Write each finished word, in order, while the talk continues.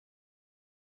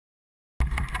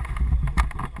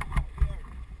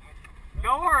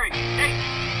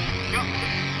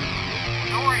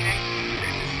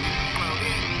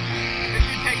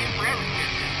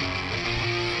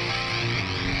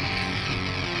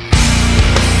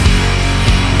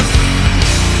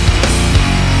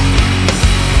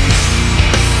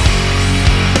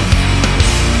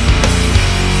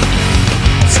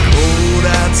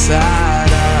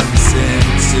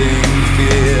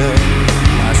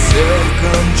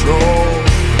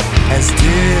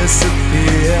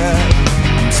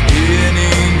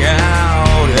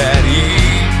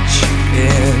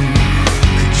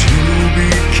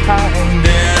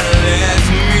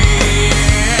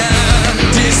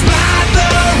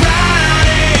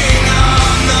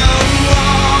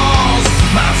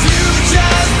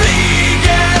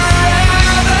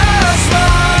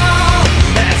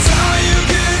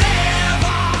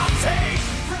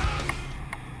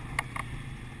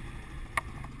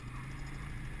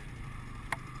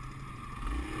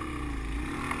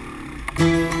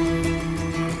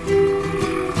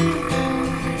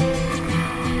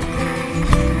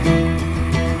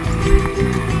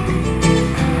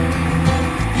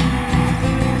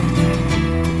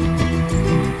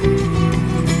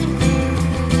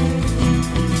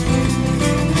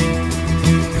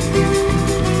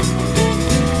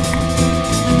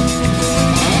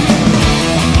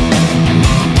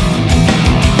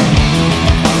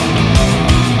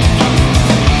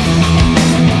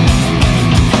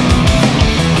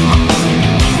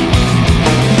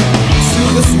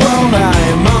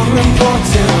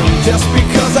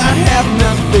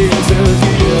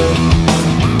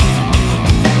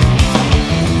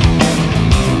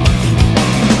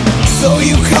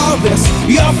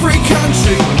your free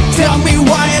country. Tell me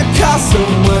why it costs so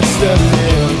much to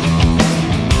live.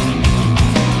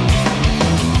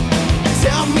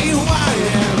 Tell me why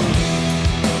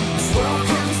this world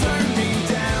can turn me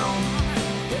down,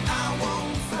 but I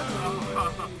won't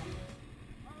fall.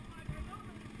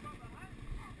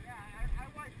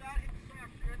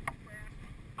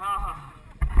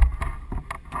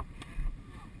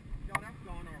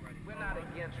 We're not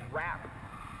against rap.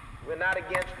 We're not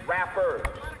against rappers.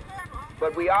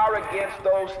 But we are against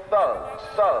those thugs.